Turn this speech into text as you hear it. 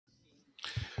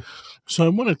So I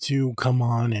wanted to come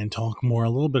on and talk more a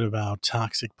little bit about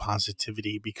toxic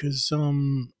positivity because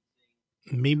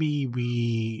maybe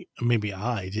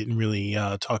I didn't really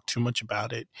talk too much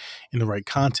about it in the right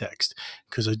context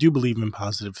because I do believe in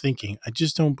positive thinking. I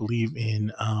just don't believe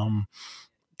in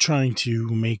trying to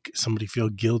make somebody feel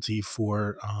guilty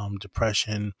for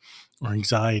depression or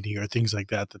anxiety or things like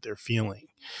that they're feeling.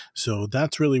 So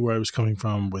that's really where I was coming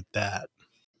from with that.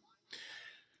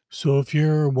 So if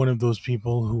you're one of those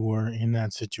people who are in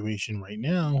that situation right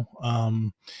now,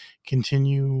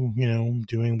 continue,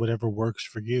 doing whatever works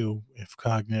for you. If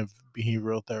cognitive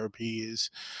behavioral therapy is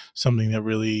something that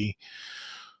really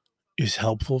is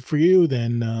helpful for you,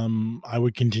 then I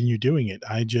would continue doing it.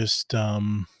 I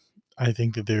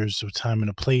think that there's a time and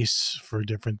a place for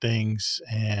different things,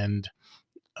 and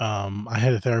I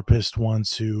had a therapist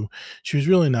once who she was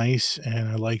really nice and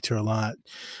I liked her a lot,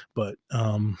 but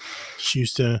she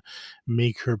used to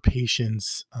make her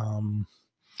patients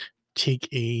take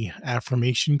a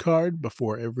affirmation card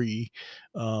before every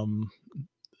um,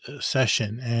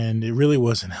 session, and it really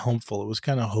wasn't helpful. It was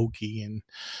kind of hokey and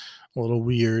a little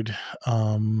weird.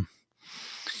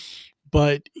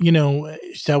 But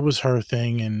that was her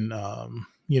thing, and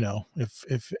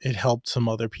if it helped some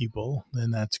other people,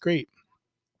 then that's great.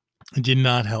 It did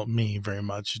not help me very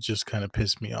much. It just kind of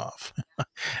pissed me off.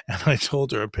 And I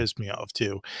told her it pissed me off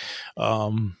too,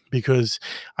 because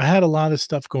I had a lot of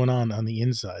stuff going on the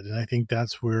inside. And I think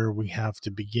that's where we have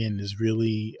to begin is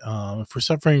really, if we're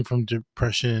suffering from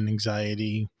depression and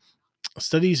anxiety,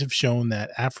 studies have shown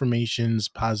that affirmations,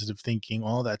 positive thinking,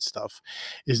 all that stuff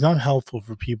is not helpful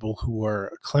for people who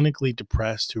are clinically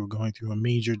depressed, who are going through a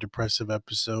major depressive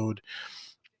episode,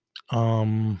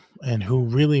 and who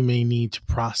really may need to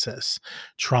process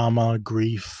trauma,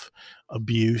 grief,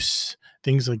 abuse,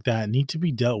 things like that need to be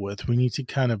dealt with. We need to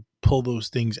kind of pull those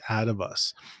things out of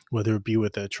us, whether it be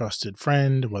with a trusted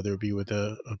friend, whether it be with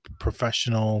a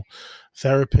professional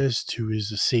therapist who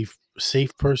is a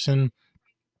safe person,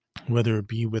 whether it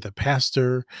be with a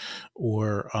pastor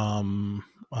or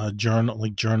a journal,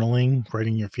 like journaling,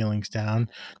 writing your feelings down,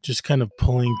 just kind of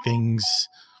pulling things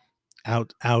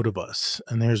out of us.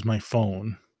 And there's my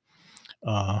phone.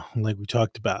 Like we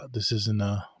talked about, this isn't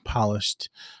a polished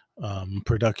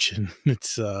production.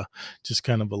 It's just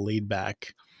kind of a laid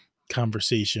back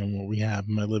conversation where we have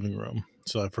in my living room.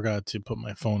 So I forgot to put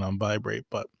my phone on vibrate,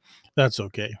 but that's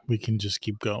okay. We can just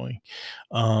keep going.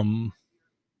 Um,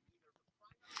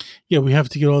 yeah, we have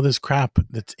to get all this crap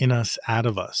that's in us out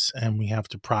of us, and we have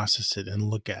to process it and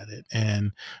look at it.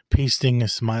 And pasting a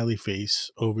smiley face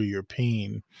over your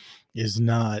pain is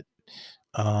not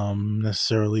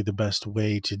necessarily the best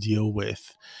way to deal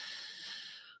with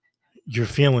your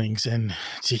feelings and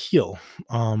to heal.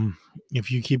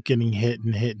 If you keep getting hit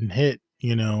and hit and hit,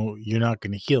 you're not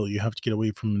going to heal. You have to get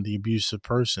away from the abusive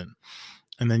person.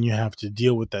 And then you have to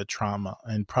deal with that trauma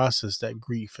and process that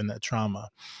grief and that trauma.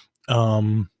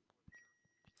 Um,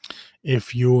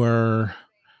 if you're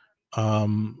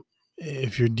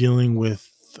if you're dealing with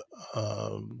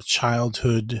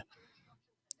childhood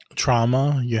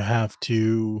trauma, you have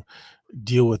to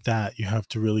deal with that. You have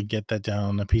to really get that down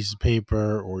on a piece of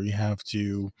paper, or you have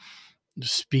to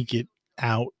speak it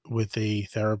out with a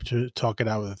therapist, talk it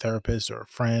out with a therapist or a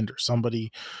friend or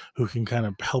somebody who can kind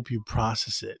of help you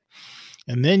process it.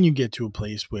 And then you get to a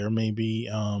place where maybe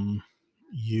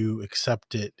you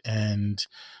accept it and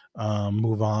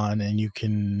move on, and you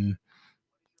can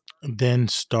then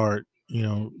start,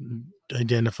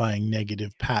 identifying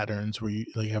negative patterns where you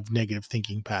like have negative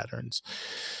thinking patterns.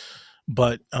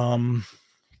 But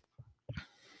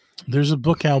there's a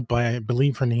book out by, I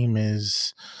believe her name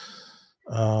is,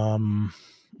 um,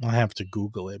 I have to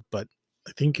Google it, but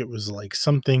I think it was like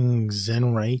something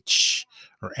Zenreich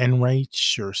or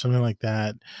Enreich or something like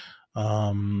that.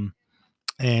 Um,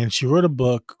 and she wrote a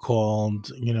book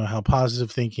called, How Positive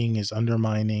Thinking is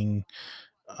Undermining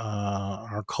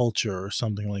Our Culture or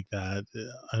something like that.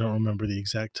 I don't remember the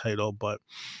exact title, but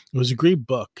it was a great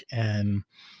book. And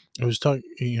it was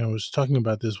talking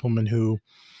about this woman who,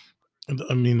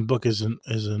 I mean, the book is an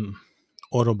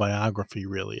autobiography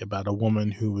really about a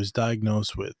woman who was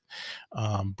diagnosed with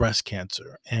breast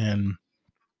cancer, and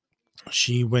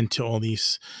she went to all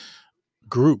these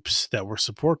groups that were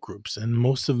support groups, and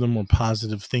most of them were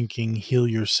positive thinking, heal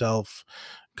yourself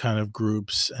kind of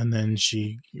groups. And then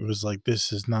she was like,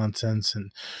 this is nonsense,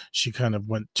 and she kind of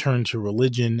went turned to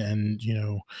religion. And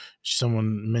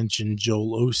someone mentioned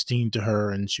Joel Osteen to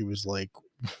her, and she was like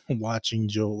watching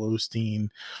Joel Osteen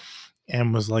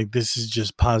and was like, this is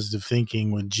just positive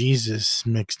thinking with Jesus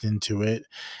mixed into it.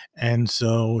 And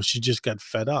so she just got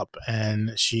fed up,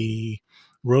 and she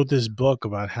wrote this book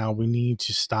about how we need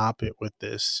to stop it with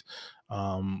this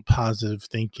positive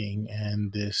thinking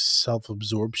and this self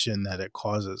absorption that it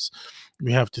causes.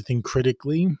 We have to think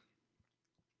critically,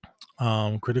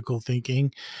 critical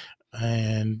thinking,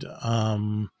 and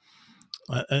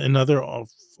another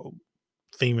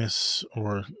famous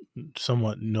or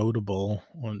somewhat notable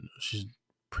one, she's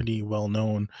pretty well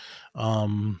known,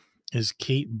 um, is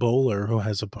Kate Bowler, who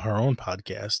has her own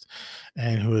podcast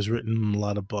and who has written a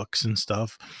lot of books and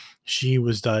stuff. She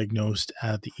was diagnosed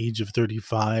at the age of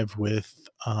 35 with,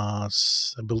 I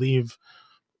believe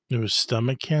it was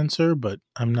stomach cancer, but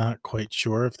I'm not quite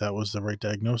sure if that was the right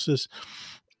diagnosis.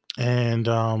 And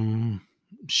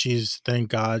she's, thank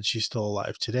God, she's still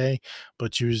alive today,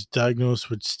 but she was diagnosed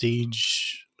with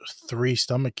stage 3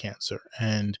 stomach cancer,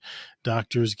 and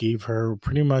doctors gave her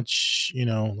pretty much,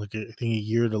 like, I think a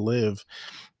year to live.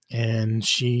 And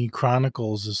she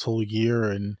chronicles this whole year,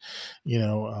 and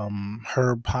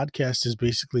her podcast is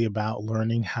basically about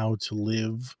learning how to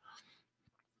live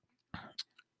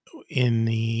in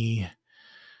the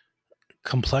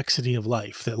complexity of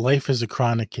life, that life is a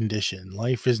chronic condition.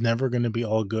 Life is never going to be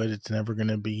all good, it's never going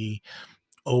to be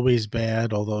always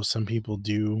bad, although some people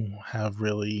do have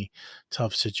really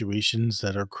tough situations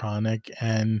that are chronic,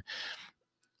 and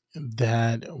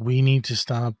that we need to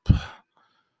stop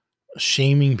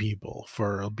shaming people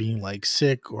for being like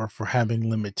sick or for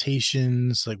having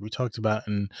limitations, like we talked about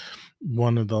in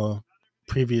one of the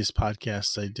previous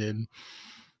podcasts I did.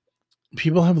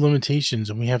 People have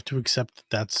limitations, and we have to accept that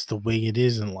that's the way it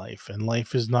is in life, and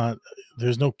life is not,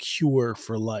 there's no cure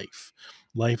for life.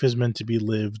 Life is meant to be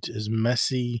lived as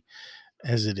messy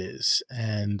as it is.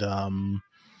 And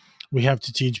we have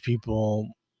to teach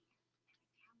people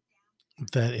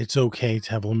that it's okay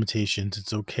to have limitations.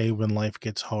 It's okay when life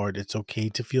gets hard. It's okay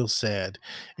to feel sad.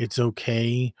 It's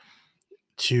okay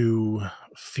to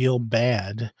feel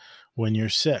bad when you're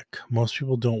sick. Most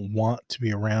people don't want to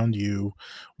be around you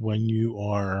when you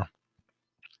are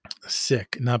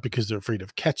sick, not because they're afraid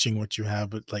of catching what you have,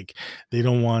 but like they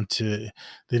don't want to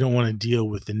they don't want to deal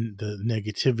with the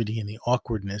negativity and the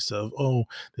awkwardness of, oh,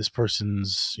 this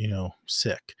person's,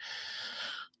 sick.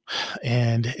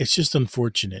 And it's just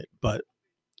unfortunate, but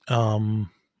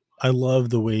um I love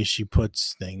the way she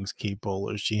puts things, Kate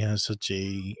Bowler. She has such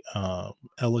a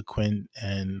eloquent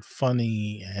and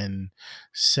funny and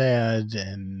sad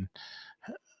and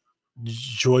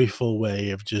joyful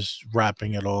way of just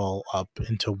wrapping it all up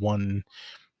into one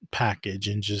package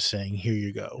and just saying, here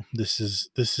you go, this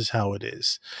is how it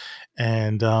is.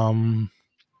 And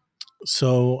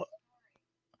so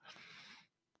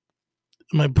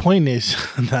my point is,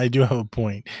 I do have a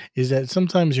point, is that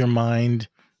sometimes your mind,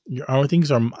 our things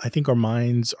are, I think our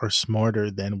minds are smarter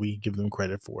than we give them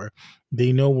credit for.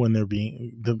 They know when they're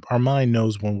being, our mind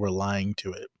knows when we're lying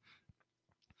to it.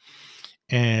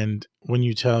 And when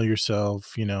you tell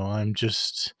yourself, I'm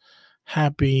just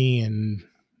happy and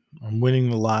I'm winning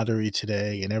the lottery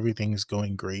today and everything's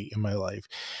going great in my life,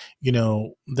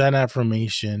 that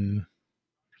affirmation,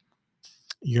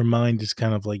 your mind is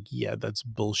kind of like, yeah, that's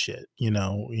bullshit, and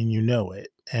it.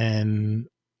 And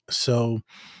so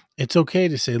it's okay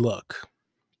to say, look,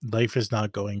 life is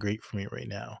not going great for me right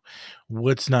now.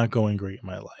 What's not going great in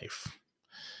my life?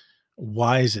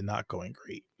 Why is it not going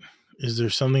great? Is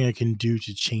there something I can do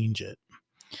to change it?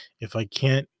 If I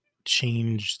can't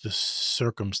change the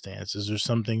circumstance, is there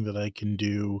something that I can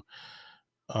do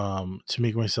to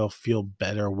make myself feel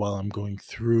better while I'm going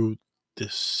through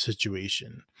this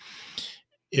situation?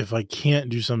 If I can't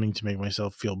do something to make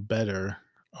myself feel better,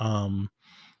 um,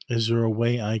 is there a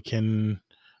way I can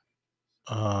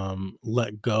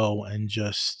let go and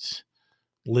just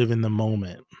live in the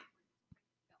moment?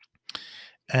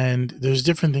 And there's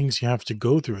different things you have to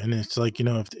go through, and it's like,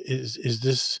 if is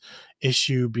this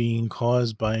issue being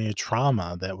caused by a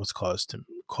trauma that was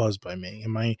caused by me?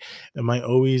 Am I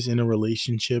always in a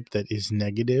relationship that is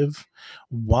negative?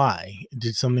 Why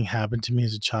did something happen to me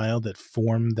as a child that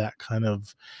formed that kind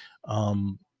of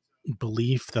um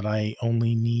belief that I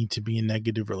only need to be in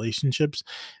negative relationships?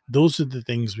 Those are the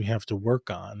things we have to work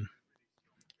on,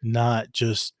 not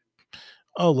just,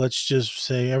 oh, let's just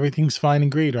say everything's fine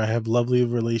and great, or I have lovely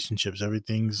relationships,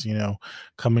 everything's,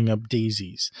 coming up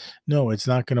daisies. No, it's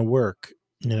not going to work.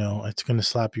 It's going to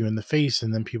slap you in the face,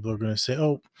 and then people are going to say,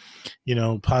 oh,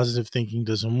 positive thinking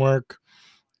doesn't work.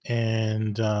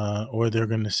 And, or they're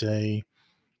going to say,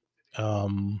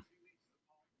 um,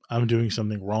 I'm doing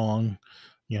something wrong.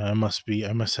 I must need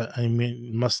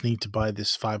to buy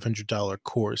this $500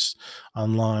 course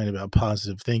online about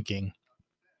positive thinking.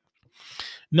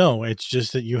 No, it's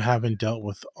just that you haven't dealt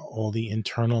with all the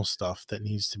internal stuff that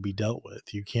needs to be dealt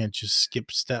with. You can't just skip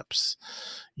steps,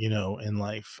 in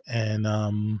life.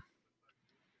 And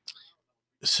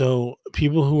so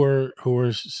people who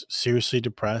are seriously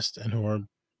depressed and who are,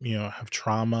 have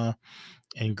trauma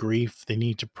and grief, they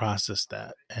need to process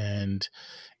that. And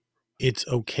it's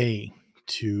okay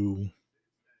to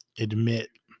admit,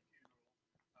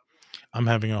 I'm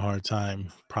having a hard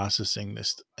time processing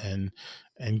this and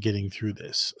getting through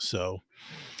this. So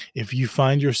if you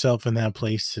find yourself in that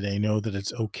place today, know that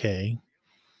it's okay,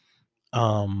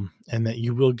 and that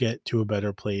you will get to a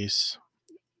better place.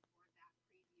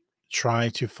 Try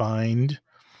to find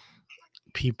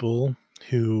people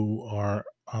who are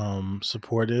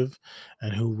supportive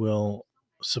and who will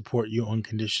support you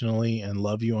unconditionally and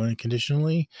love you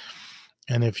unconditionally.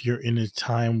 And if you're in a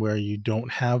time where you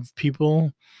don't have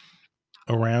people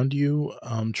around you,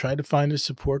 try to find a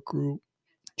support group.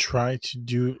 Try to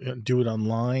do it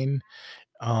online.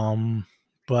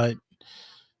 But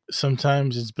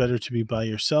sometimes it's better to be by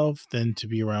yourself than to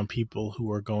be around people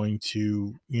who are going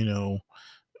to,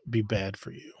 be bad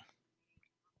for you.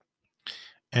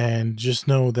 And just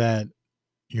know that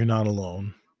you're not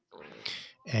alone,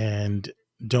 and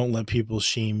don't let people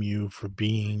shame you for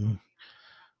being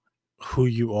who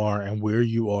you are and where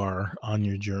you are on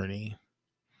your journey.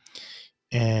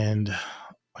 And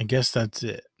I guess that's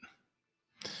it.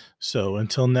 So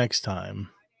until next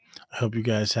time, I hope you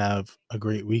guys have a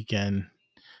great weekend,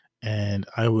 and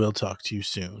I will talk to you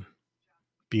soon.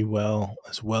 Be well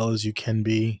as you can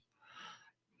be.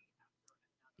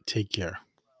 Take care.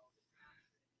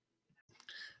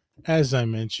 As I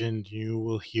mentioned, you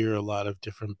will hear a lot of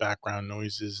different background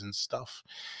noises and stuff.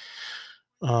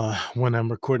 When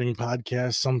I'm recording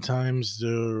podcasts, sometimes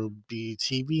there'll be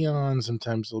TV on,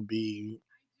 sometimes there'll be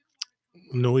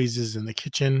noises in the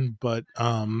kitchen, but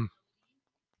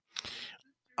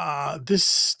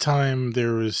this time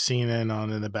there was CNN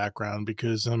on in the background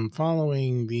because I'm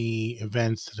following the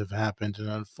events that have happened and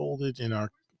unfolded in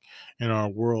our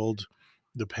world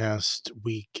the past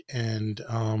week. And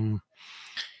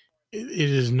it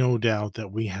is no doubt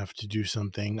that we have to do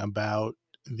something about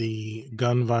the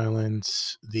gun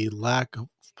violence, the lack of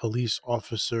police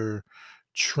officer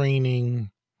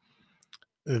training,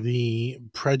 the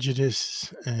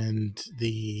prejudice, and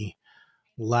the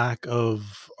lack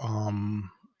of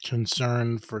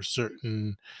concern for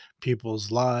certain people's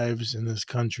lives in this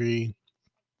country.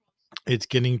 It's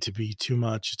getting to be too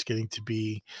much. It's getting to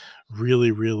be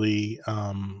really, really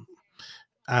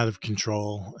out of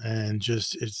control, and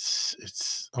just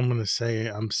it's I'm gonna say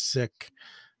I'm sick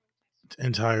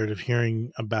and tired of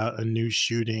hearing about a new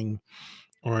shooting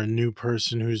or a new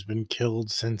person who's been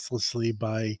killed senselessly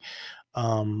by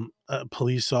a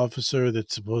police officer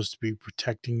that's supposed to be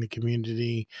protecting the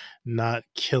community, not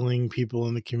killing people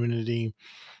in the community,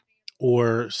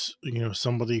 or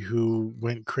somebody who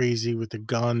went crazy with a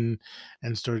gun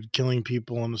and started killing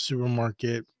people in a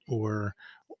supermarket or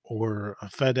a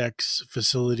FedEx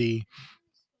facility.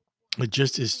 It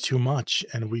just is too much,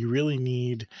 and we really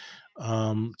need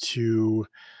to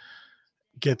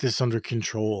get this under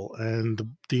control.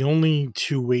 And the only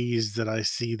two ways that I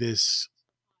see this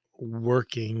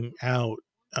working out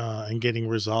and getting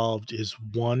resolved is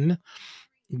one,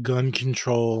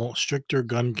 stricter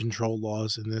gun control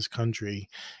laws in this country.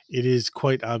 It is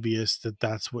quite obvious that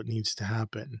that's what needs to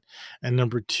happen. And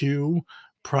number two,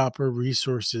 proper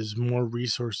resources, more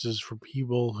resources for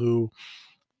people who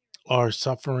are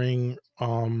suffering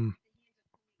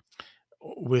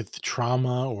with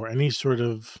trauma or any sort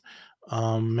of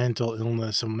mental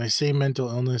illness. And when I say mental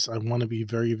illness, I want to be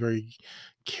very, very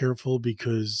careful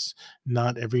because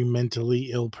not every mentally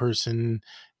ill person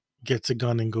gets a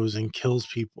gun and goes and kills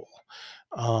people.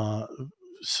 Uh,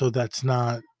 so that's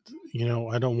not,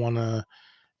 I don't want to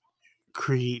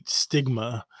create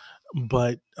stigma,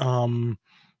 but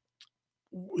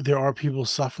there are people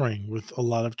suffering with a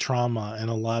lot of trauma and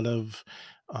a lot of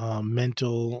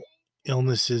mental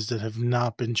illnesses that have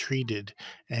not been treated,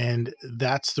 and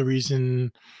that's the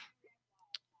reason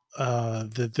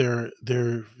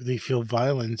that they feel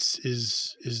violence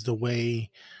is the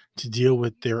way to deal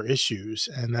with their issues,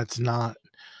 and that's not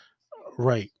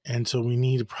right. And so we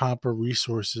need proper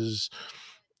resources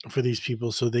for these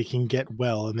people so they can get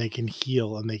well and they can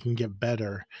heal and they can get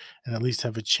better and at least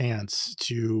have a chance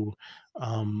to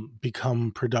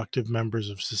become productive members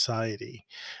of society.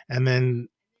 And then,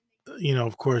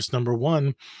 of course, number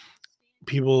one,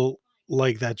 people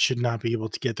like that should not be able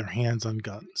to get their hands on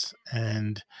guns,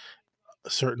 and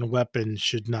certain weapons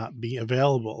should not be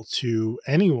available to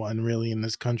anyone really in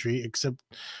this country except,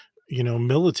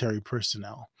 military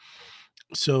personnel.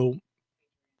 So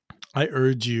I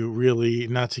urge you really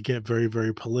not to get very,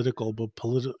 very political, but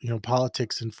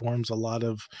politics informs a lot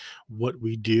of what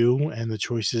we do and the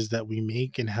choices that we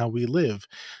make and how we live.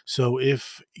 So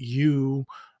if you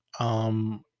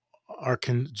um, are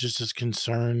just as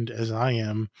concerned as I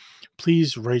am,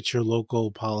 please write your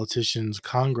local politicians,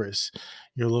 Congress,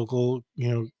 your local,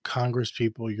 Congress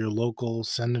people, your local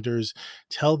senators.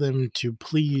 Tell them to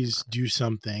please do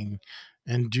something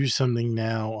and do something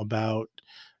now about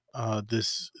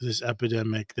this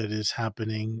epidemic that is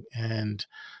happening,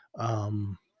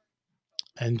 um,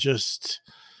 and just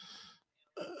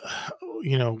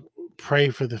you know pray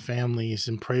for the families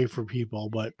and pray for people,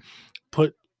 but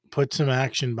put put some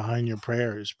action behind your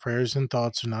prayers. Prayers and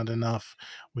thoughts are not enough.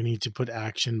 We need to put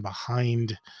action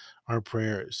behind our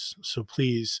prayers. So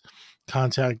please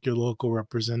contact your local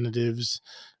representatives,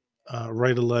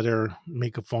 write a letter,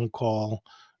 make a phone call,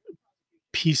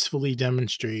 peacefully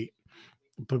demonstrate,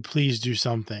 but please do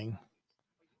something.